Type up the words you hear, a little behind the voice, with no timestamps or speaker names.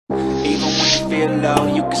real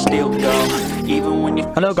low, you can still go, even when you...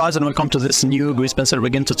 Hello guys, and welcome to this new Grease Pencil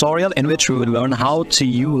rigging tutorial in which we will learn how to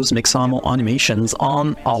use Mixamo animations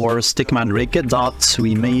on our Stickman rig that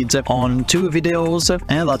we made on 2 videos,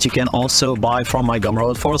 and that you can also buy from my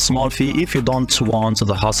Gumroad for a small fee if you don't want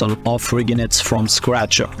the hassle of rigging it from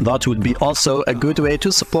scratch. That would be also a good way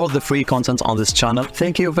to support the free content on this channel.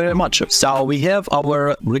 Thank you very much. So we have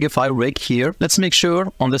our Rigify rig here. Let's make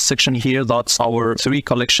sure on this section here that our 3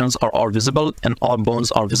 collections are visible and all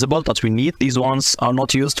bones are visible that we need. These ones are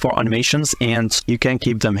not used for animations and you can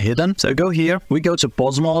keep them hidden. So go here, we go to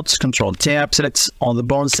pose mode, control tab, select on the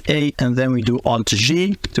bones A, and then we do alt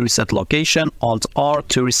G to reset location, alt R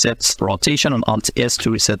to reset rotation, and alt S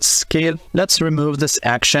to reset scale. Let's remove this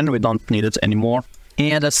action, we don't need it anymore.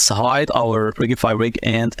 And let's hide our Rigify rig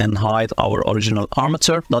and hide our original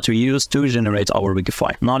armature that we use to generate our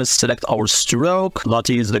Rigify. Now let's select our stroke, that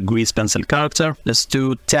is the Grease Pencil character. Let's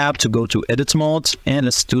do tab to go to edit mode, and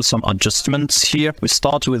let's do some adjustments here. We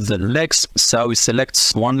start with the legs, so we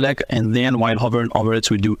select one leg, and then while hovering over it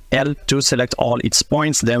we do L to select all its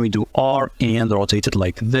points. Then we do R and rotate it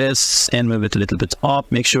like this and move it a little bit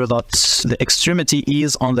up. Make sure that the extremity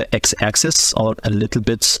is on the x-axis or a little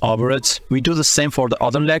bit over it. We do the same for the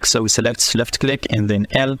other leg, so we select left click and then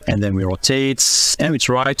L, and then we rotate, and we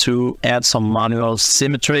try to add some manual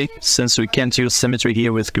symmetry since we can't use symmetry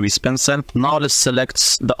here with Grease Pencil. Now let's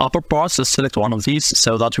select the upper parts. Let's select one of these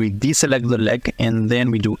so that we deselect the leg, and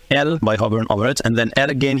then we do L by hovering over it, and then L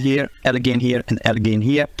again here, L again here, and L again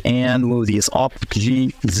here, and move these up,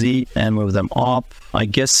 G, Z, and move them up. I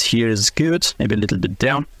guess here is good, maybe a little bit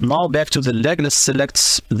down. Now back to the leg, let's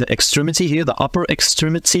select the extremity here, the upper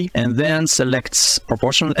extremity, and then select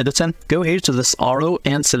proportional editing. Go here to this arrow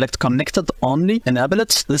and select connected only, enable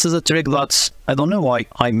it. This is a trick that I don't know why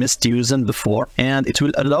I missed using before, and it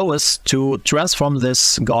will allow us to transform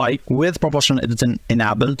this guy with proportional editing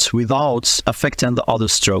enabled without affecting the other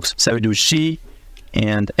strokes. So we do G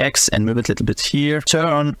and X and move it a little bit here.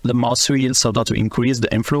 Turn the mouse wheel so that we increase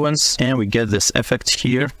the influence, and we get this effect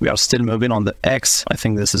here. We are still moving on the X. I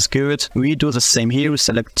think this is good. We do the same here. We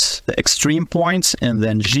select the extreme point and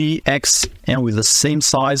then G, X, and with the same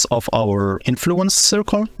size of our influence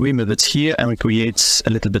circle, we move it here and we create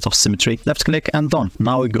a little bit of symmetry. Left click and done.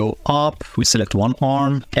 Now we go up, we select one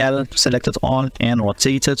arm, L, select it all, and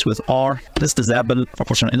rotate it with R. Let's disable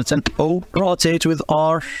proportional editing. O, rotate with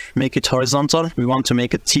R, make it horizontal. We want to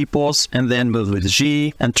make a T-pose, and then move with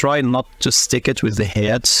G, and try not to stick it with the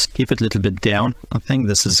head. Keep it a little bit down. I think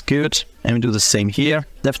this is good. And we do the same here.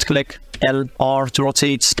 Left click, L, R to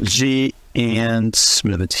rotate, G, and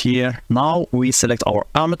move it here. Now we select our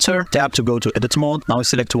armature, tab to go to edit mode. Now we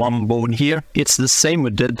select one bone here. It's the same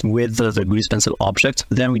we did with the Grease Pencil object.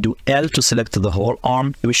 Then we do L to select the whole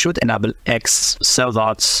arm. We should enable X so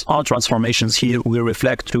that our transformations here will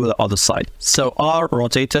reflect to the other side. So R,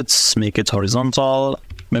 rotate it, make it horizontal,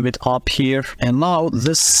 move it up here, and now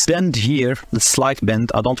this bend here, the slight bend,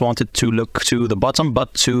 I don't want it to look to the bottom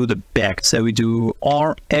but to the back. So we do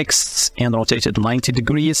R, X, and rotate it 90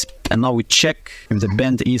 degrees, and now we check if the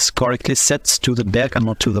bend is correctly set to the back and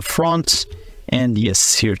not to the front. And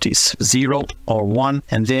yes, here it is, 0 or 1,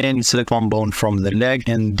 and then you select one bone from the leg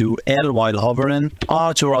and do L while hovering,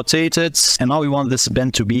 R to rotate it, and now we want this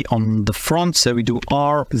bend to be on the front, so we do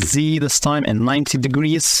R, Z this time, and 90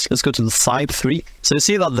 degrees. Let's go to the side 3. So you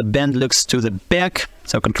see that the bend looks to the back,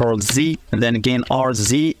 so Control Z, and then again R,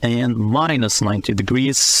 Z, and minus 90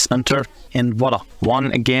 degrees, enter, and voila,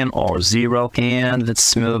 1 again or 0, and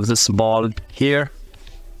let's move this ball here.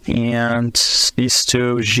 And these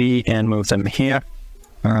two G and move them here,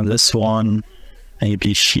 and this one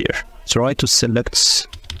maybe here. Try to select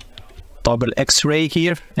double X-ray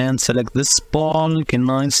here and select this ball. Can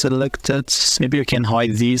I select it? Maybe you can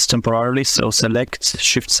hide these temporarily, so select,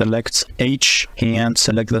 shift select H, and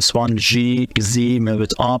select this one G, Z, move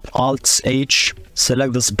it up, alt H,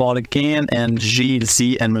 select this ball again, and G,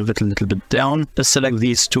 Z, and move it a little bit down. Let's select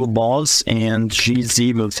these 2 balls and G,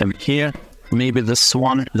 Z, move them here. Maybe this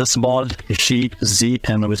one, this ball, G, Z,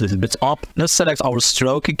 and move it a little bit up. Let's select our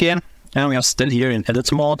stroke again, and we are still here in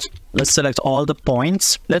edit mode. Let's select all the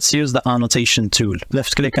points. Let's use the annotation tool.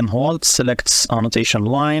 Left click and hold, select annotation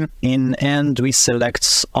line, and we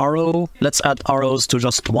select arrow. Let's add arrows to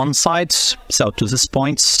just one side. So to this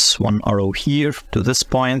point, one arrow here, to this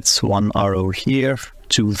point, one arrow here,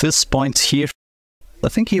 to this point here. I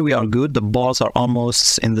think here we are good. The balls are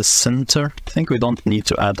almost in the center. I think we don't need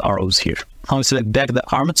to add arrows here. Now we select back the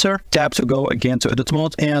armature, tab to go again to edit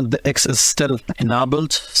mode, and the X is still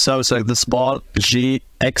enabled. So select this ball, G,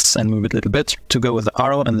 X, and move it a little bit to go with the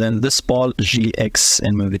arrow, and then this ball, G, X,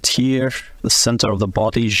 and move it here. The center of the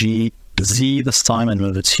body, G, Z this time and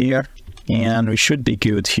move it here. And we should be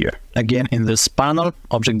good here. Again, in this panel,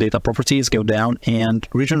 object data properties, go down and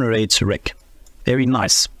regenerate rig. Very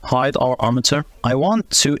nice. Hide our armature. I want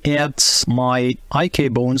to add my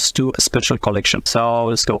IK bones to a special collection. So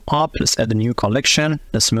let's go up, let's add a new collection.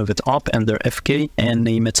 Let's move it up under FK and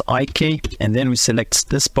name it IK. And then we select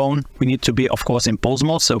this bone. We need to be, of course, in pose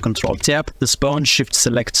mode. So Control Tab, this bone, Shift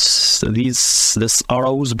select this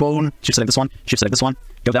arrows bone. Shift select this one, Shift select this one.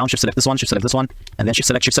 Go down, Shift select this one, Shift select this one, and then Shift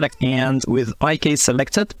select. And with IK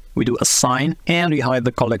selected, we do assign and we hide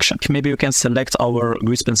the collection. Maybe we can select our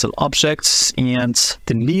grease pencil objects and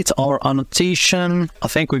delete our annotation. I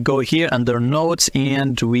think we go here under nodes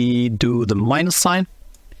and we do the minus sign.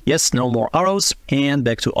 Yes, no more arrows, and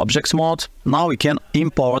back to object mode. Now we can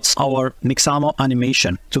import our Mixamo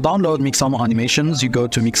animation. To download Mixamo animations, you go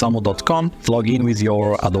to mixamo.com, log in with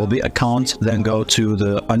your Adobe account, then go to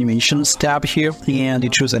the animations tab here, and you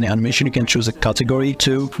choose any animation. You can choose a category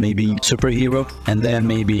too, maybe superhero, and then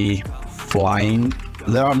maybe flying.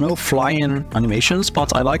 There are no flying animations,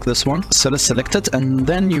 but I like this one. So let's select it, and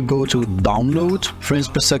then you go to download. Frames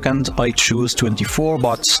per second, I choose 24,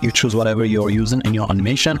 but you choose whatever you're using in your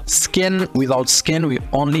animation. Skin, without skin, we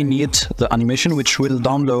only need the animation, which will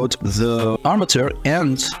download the armature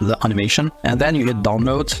and the animation. And then you hit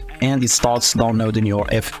download, and it starts downloading your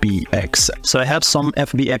FBX. So I have some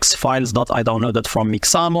FBX files that I downloaded from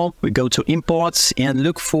Mixamo. We go to imports and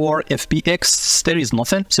look for FBX. There is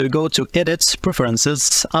nothing. So we go to edit, preferences,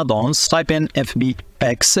 add-ons, type in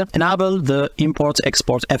FBX, enable the import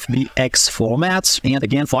export FBX format, and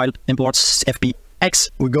again file imports FBX.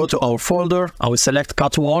 We go to our folder, I will select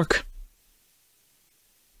catwalk,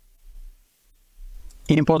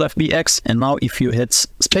 import FBX, and now if you hit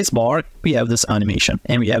spacebar, we have this animation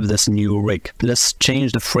and we have this new rig. Let's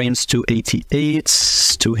change the frames to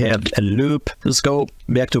 88 to have a loop. Let's go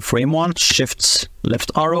back to frame 1, shift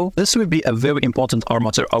left arrow. This will be a very important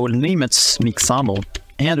armature. I will name it Mixamo,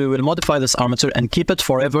 and we will modify this armature and keep it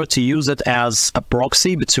forever to use it as a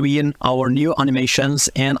proxy between our new animations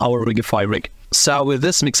and our Rigify rig. So with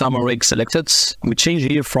this Mixamo rig selected, we change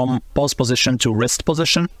here from pose position to rest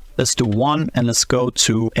position. Let's do 1 and let's go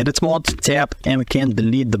to edit mode, tab, and we can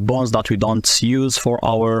delete the bones that we don't use for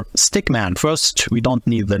our Stickman. First, we don't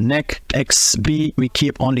need the neck. XB, we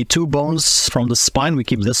keep only 2 bones from the spine. We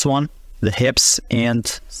keep this one, the hips,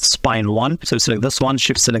 and spine 1. So select this one,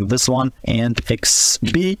 shift select this one, and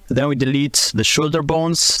XB. Then we delete the shoulder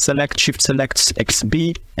bones, select, shift select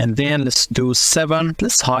XB, and then let's do 7.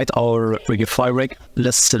 Let's hide our Rigify rig.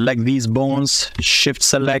 Let's select these bones, shift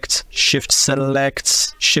select, shift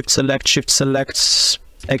select, shift select, shift select,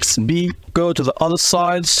 XB. Go to the other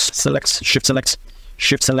side, select, shift select,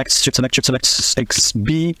 shift select, shift select, shift select,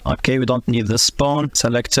 XB. Okay, we don't need this bone.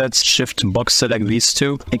 Selected, shift box select these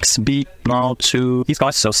 2. XB. Now to these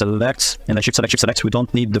guys, so select and then shift select, shift select. We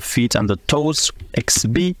don't need the feet and the toes.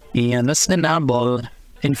 XB. And let's enable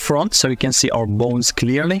in front so we can see our bones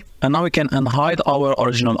clearly. And now we can unhide our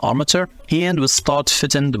original armature and we'll start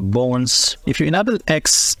fitting the bones. If you enable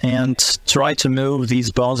X and try to move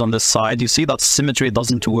these bones on the side, you see that symmetry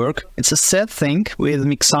doesn't work. It's a sad thing. With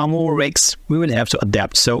Mixamo rigs, we will have to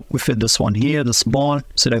adapt. So we fit this one here, this bone,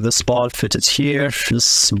 select this ball, fit it here,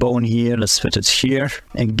 this bone here, let's fit it here.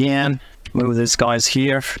 Again, move these guys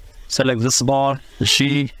here, select this ball,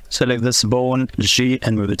 G, select this bone, G,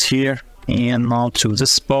 and move it here. And now to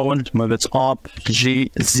this bone, move it up,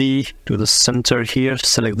 G, Z, to the center here,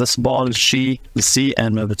 select this ball, G, Z,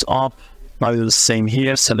 and move it up. Now do the same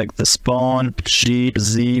here, select this bone, G,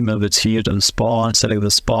 Z, move it here to this ball, select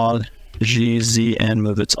this ball, G, Z, and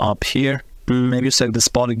move it up here. Maybe select this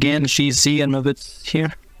ball again, G, Z, and move it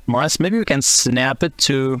here. Nice. Maybe we can snap it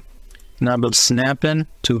to enable snapping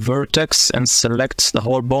to vertex and select the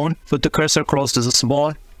whole bone. Put the cursor close to this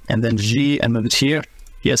ball, and then G, and move it here.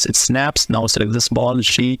 Yes, it snaps. Now select this ball,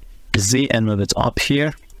 G, Z, and move it up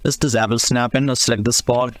here. Let's disable snapping. Let's select this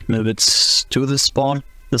ball, move it to this ball,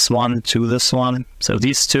 this one to this one. So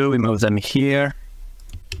these 2, we move them here.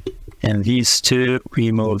 And these 2,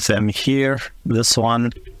 we move them here. This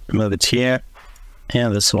one, move it here.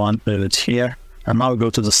 And this one, move it here. And now we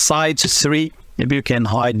go to the side, 3. Maybe you can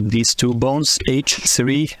hide these 2 bones,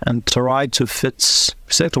 H3, and try to fit,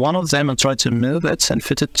 select one of them and try to move it and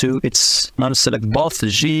fit it to its, now select both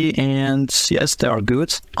G and yes, they are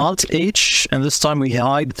good. Alt H, and this time we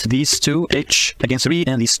hide these 2, H against 3,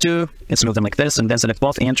 and these 2. Let's move them like this and then select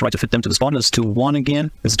both and try to fit them to the spawn. Let's do 1 again.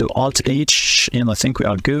 Let's do Alt H, and I think we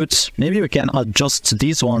are good. Maybe we can adjust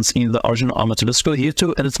these ones in the original armature. Let's go here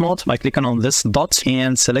to edit mode by clicking on this dot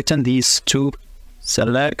and selecting these 2.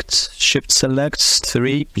 Select, shift select,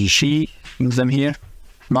 3, G, move them here,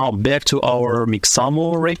 Now back to our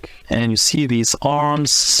Mixamo rig, and you see these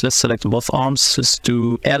arms. Let's select both arms. Let's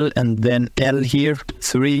do L and then L here.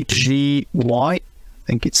 3GY. I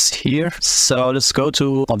think it's here. So let's go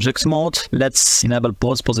to object mode. Let's enable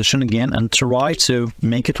pose position again and try to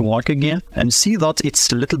make it work again. And see that it's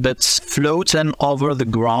a little bit floating over the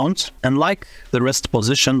ground. And like the rest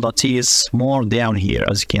position, that is more down here,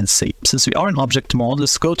 as you can see. Since we are in object mode,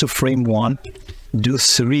 let's go to frame 1. Do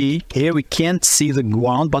 3. Here we can't see the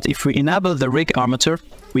ground, but if we enable the rig armature,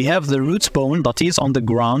 we have the root bone that is on the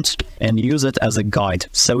ground and use it as a guide.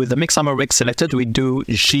 So with the Mixamo rig selected, we do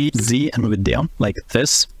G, Z and move it down like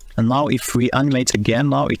this. And now if we animate again,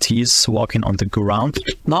 now it is walking on the ground.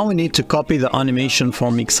 Now we need to copy the animation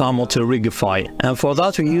from Mixamo to Rigify. And for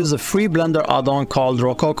that we use a free Blender add-on called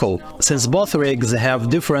Rokoko. Since both rigs have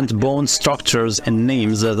different bone structures and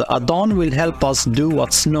names, the add-on will help us do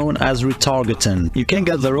what's known as retargeting. You can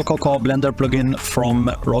get the Rokoko Blender plugin from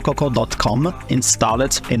rokoko.com, install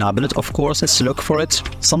it, enable it of course, let's look for it.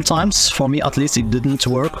 Sometimes, for me at least, it didn't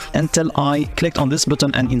work until I clicked on this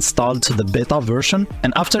button and installed the beta version.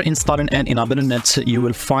 And after installing and enabling it, you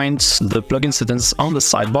will find the plugin settings on the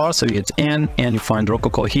sidebar. So you hit N and you find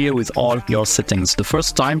Rokoko here with all your settings. The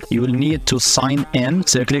first time you will need to sign in,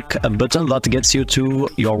 so you click a button that gets you to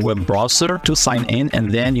your web browser to sign in,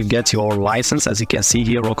 and then you get your license, as you can see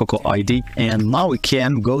here, Rokoko ID. And now we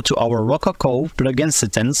can go to our Rokoko plugin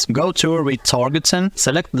settings, go to retargeting,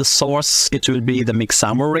 select the source, it will be the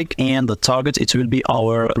Mixamo rig, and the target, it will be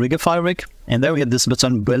our Rigify rig. And then we have this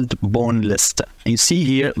button, build bone list. And you see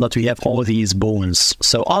here that we have all these bones.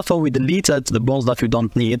 So although we deleted the bones that we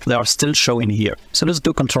don't need, they are still showing here. So let's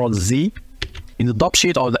do Ctrl Z. In the top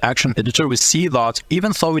sheet or the action editor, we see that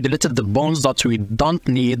even though we deleted the bones that we don't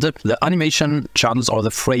need, the animation channels or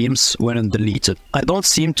the frames weren't deleted. I don't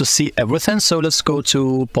seem to see everything, so let's go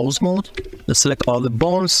to pose mode. Let's select all the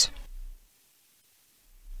bones.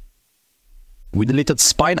 We deleted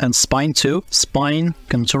spine and spine 2. Spine,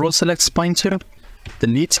 Control select spine 2.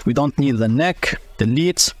 Delete, we don't need the neck.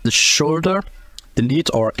 Delete the shoulder. Delete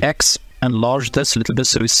or X. Enlarge this a little bit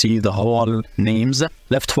so we see the whole names.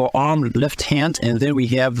 Left forearm, left hand, and then we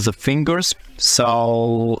have the fingers.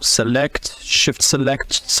 So select, shift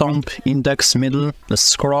select, thumb, index, middle, the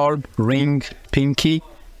scroll, ring, pinky,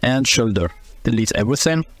 and shoulder. Delete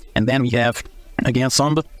everything. And then we have again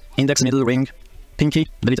thumb, index, middle, ring, pinky,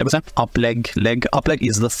 delete everything. Up leg, leg. Up leg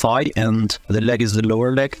is the thigh and the leg is the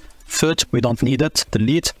lower leg. Foot, we don't need it.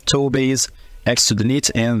 Delete. Toe base, X to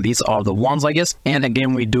delete, and these are the ones, I guess. And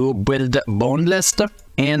again we do build bone list,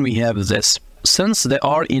 and we have this. Since they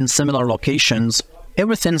are in similar locations,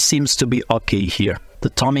 everything seems to be okay here. The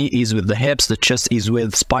tummy is with the hips, the chest is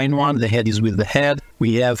with spine 1, the head is with the head.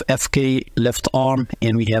 We have FK left arm,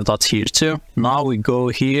 and we have that here too. Now we go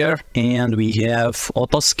here and we have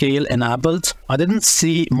auto scale enabled. I didn't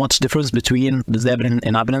see much difference between disabling and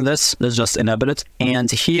enabling this. Let's just enable it. And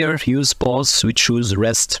here, use pause, we choose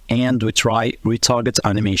rest, and we try retarget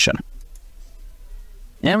animation.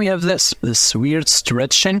 And we have this weird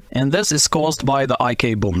stretching, and this is caused by the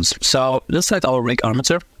IK bones. So let's select our rig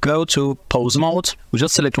armature, go to pose mode, we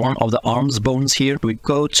just select one of the arms bones here, we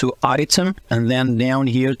go to item, and then down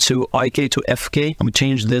here to IK to FK, and we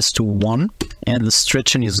change this to 1, and the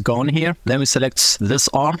stretching is gone here. Then we select this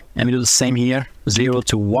arm, and we do the same here, 0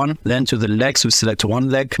 to 1, then to the legs, we select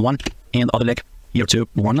one leg, 1, and other leg, here to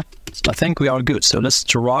 1. So I think we are good. So let's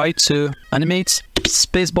try to animate,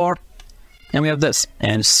 spacebar, and we have this,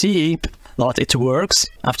 and see that it works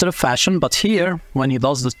after a fashion, but here when he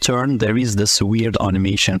does the turn there is this weird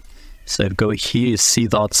animation. So go here, you see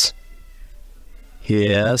that,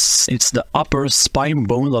 yes, it's the upper spine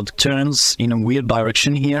bone that turns in a weird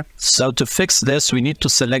direction here. So to fix this we need to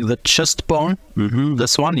select the chest bone,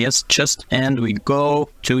 this one, yes, chest, and we go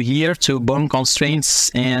to here to bone constraints,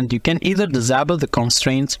 and you can either disable the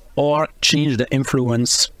constraint or change the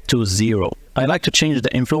influence to 0. I like to change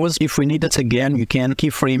the influence. If we need it again, you can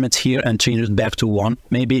keyframe it here and change it back to 1.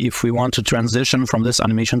 Maybe if we want to transition from this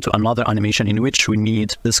animation to another animation in which we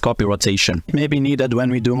need this copy rotation. It may be needed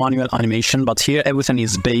when we do manual animation, but here everything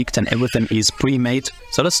is baked and everything is pre-made.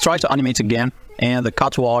 So let's try to animate again. And the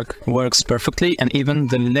catwalk works perfectly, and even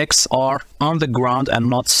the legs are on the ground and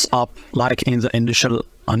not up like in the initial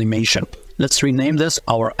animation. Let's rename this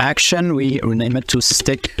our action. We rename it to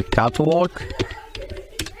stick catwalk.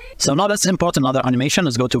 So now let's import another animation.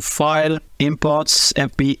 Let's go to File, Imports,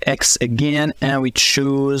 FBX again, and we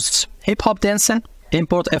choose Hip Hop Dancing.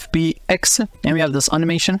 Import FBX, and we have this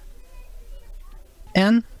animation.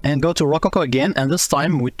 N and go to Rokoko again, and this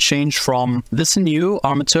time we change from this new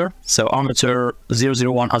armature, so armature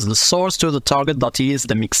 001 as the source, to the target that is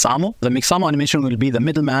the Mixamo. The Mixamo animation will be the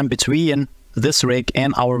middleman between this rig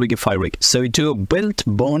and our Rigify rig. So we do build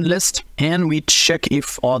bone list and we check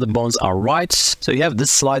if all the bones are right. So you have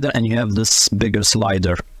this slider and you have this bigger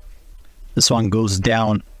slider. This one goes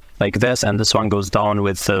down like this and this one goes down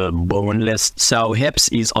with the bone list. So hips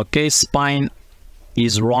is okay, spine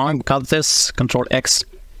is wrong. Cut this, Control X,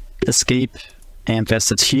 escape and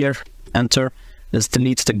paste it here, enter. Let's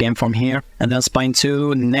delete the game from here. And then spine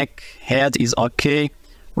 2, neck, head is okay.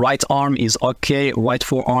 Right arm is okay, right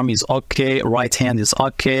forearm is okay, right hand is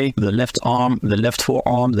okay, the left arm, the left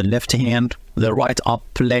forearm, the left hand, the right up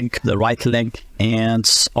leg, the right leg, and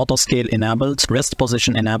auto scale enabled, rest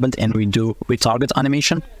position enabled, and we do retarget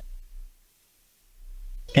animation.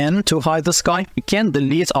 And to hide this guy, we can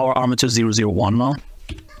delete our armature 001 now.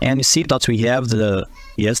 And you see that we have the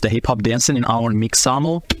hip hop dancing in our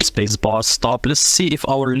Mixamo. Spacebar, stop. Let's see if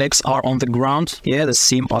our legs are on the ground. Yeah, they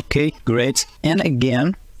seem okay, great. And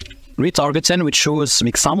again, retargeting, which shows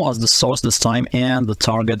Mixamo as the source this time, and the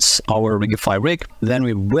targets our Rigify rig. Then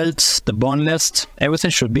we build the bone list. Everything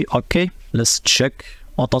should be okay. Let's check.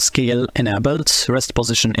 Auto scale enabled, rest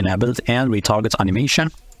position enabled, and retarget animation.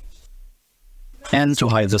 And to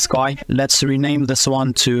hide this guy, let's rename this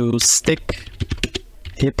one to Stick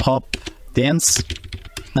Hip Hop Dance.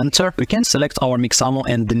 Enter. We can select our Mixamo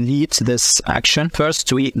and delete this action.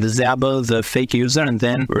 First we disable the fake user and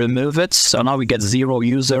then remove it. So now we get 0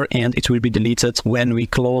 user and it will be deleted when we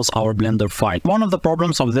close our Blender file. One of the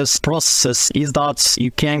problems of this process is that you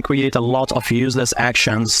can create a lot of useless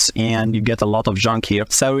actions and you get a lot of junk here.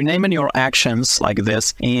 So renaming your actions like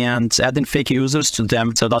this and adding fake users to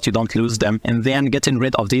them so that you don't lose them, and then getting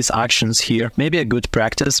rid of these actions here may be a good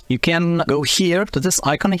practice. You can go here to this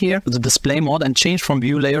icon here, the display mode, and change from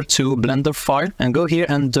view layer to Blender file and go here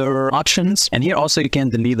under actions, and here also you can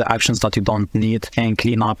delete the actions that you don't need and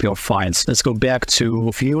clean up your files. Let's go back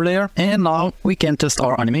to view layer and now we can test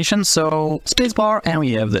our animation. So spacebar and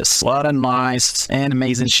we have this. What a nice and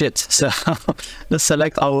amazing shit. So let's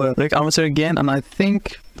select our rig armature again, and I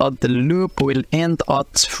think that the loop will end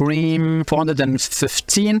at frame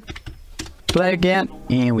 415. Play again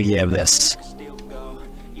and we have this.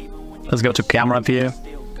 Let's go to camera view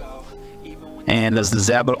and let's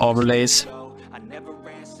disable overlays.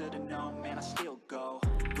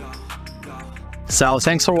 So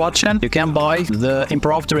thanks for watching. You can buy the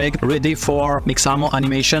improved rig ready for Mixamo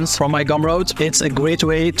animations from my Gumroad. It's a great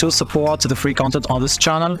way to support the free content on this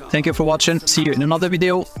channel. Thank you for watching. See you in another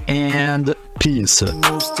video and peace. To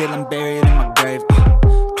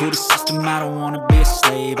the system, I don't wanna be a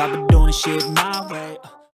slave. I've been doing shit my way.